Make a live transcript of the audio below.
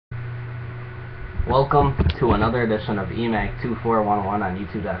Welcome to another edition of EMAC2411 on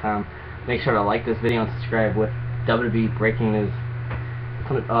YouTube.com. Make sure to like this video and subscribe with WWE breaking news. It's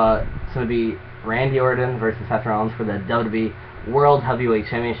going to be Randy Orton versus Seth Rollins for the WWE World Heavyweight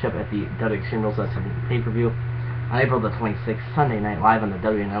Championship at the WWE Extreme Rules Wrestling pay-per-view on April the 26th, Sunday night, live on the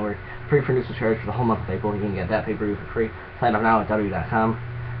WWE Network. Free producer charge for the whole month of April. You can get that pay-per-view for free. Sign up now at WWE.com.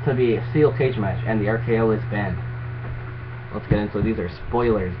 It's going to be a steel cage match, and the RKO is banned. Let's get into it. These are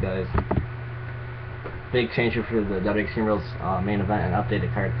spoilers, guys. Big change for the WWE Extreme Rules main event and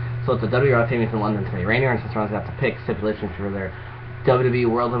updated card. So it's the WWE Raw tapings in London today. Randy Orton and Seth Rollins have to pick stipulations for their WWE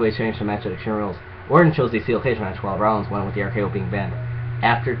World Heavyweight Championship match at Extreme Rules. Orton chose the steel cage match while Rollins went with the RKO being banned.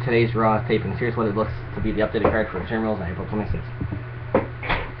 After today's Raw tapings, here's what it looks to be the updated card for Extreme Rules on April 26th.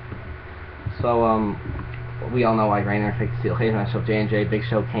 So we all know why Randy Orton picked the steel cage match. So J&J, Big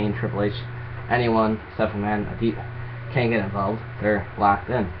Show, Kane, Triple H, anyone, Seth McMahon, can't get involved. They're locked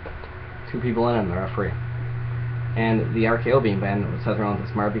in. Two people in and the referee. And the RKO being banned with Seth Rollins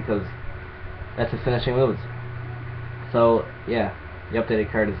is smart because that's his finishing moves. So yeah, the updated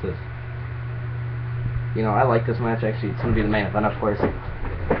card is this. You know, I like this match actually. It's gonna be the main event, of course.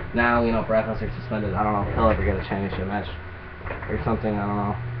 Now, you know, Brock Lesnar's suspended. I don't know if he'll ever get a championship match or something. I don't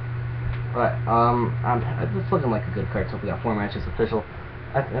know. But it's looking like a good card. So we got 4 matches official.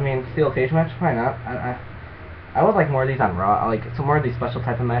 I mean, steel cage match. Why not? I would like more of these on Raw. I like some more of these special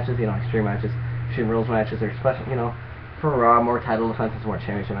type of matches, you know, extreme matches, extreme rules matches, or special, you know, for Raw, more title defenses, more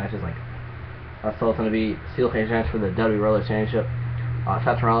championship matches. Like, so it's going to be steel cage match for the WWE Roller Championship.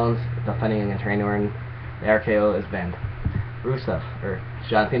 Seth Rollins defending against Randy Orton. The RKO is banned. Rusev, or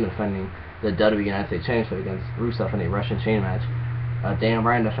John Cena defending the WWE United States Championship against Rusev in a Russian chain match. Daniel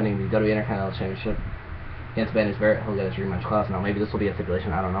Bryan defending the WWE Intercontinental Championship against Bandit Barrett. He'll get his rematch clause. Now, maybe this will be a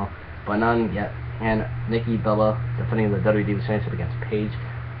stipulation, I don't know. But none yet. And Nikki Bella defending the WWE Divas Championship against Paige.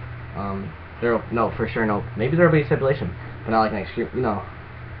 No, for sure, no. Maybe there'll be a stipulation, but not like an extreme, you know.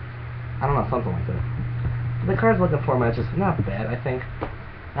 I don't know, something like that. The card's looking for matches, not bad, I think.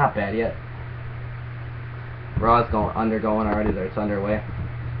 Not bad yet. Raw's undergoing already, it's underway.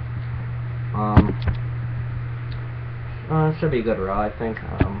 It should be a good Raw, I think.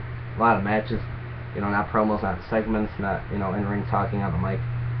 A lot of matches, you know, not promos, not segments, not, you know, in-ring talking on the mic.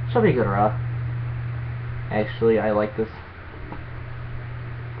 Should be a good Raw. Actually, I like this.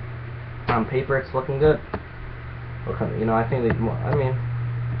 On paper, it's looking good. Okay, you know, I think I mean,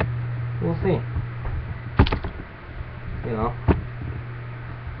 we'll see. You know,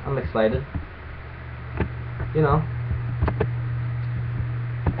 I'm excited. You know.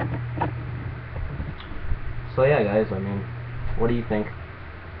 So yeah, guys. I mean, what do you think?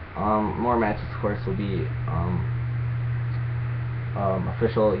 More matches, of course, will be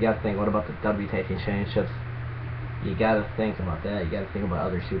official. You gotta think, what about the WWE Tag Team Championships? You gotta think about that. You gotta think about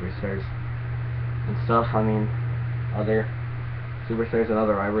other superstars and stuff. I mean, other superstars and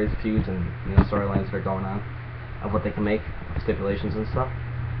other rivalries, feuds, and, you know, storylines that are going on, of what they can make, stipulations and stuff.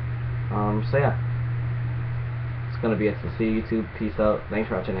 So yeah, it's gonna be it. So see you YouTube. Peace out. Thanks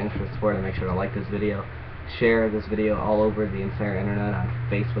for watching. Thanks for the support. And make sure to like this video, share this video all over the entire internet on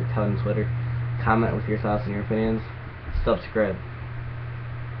Facebook, and Twitter. Comment with your thoughts and your opinions. Subscribe.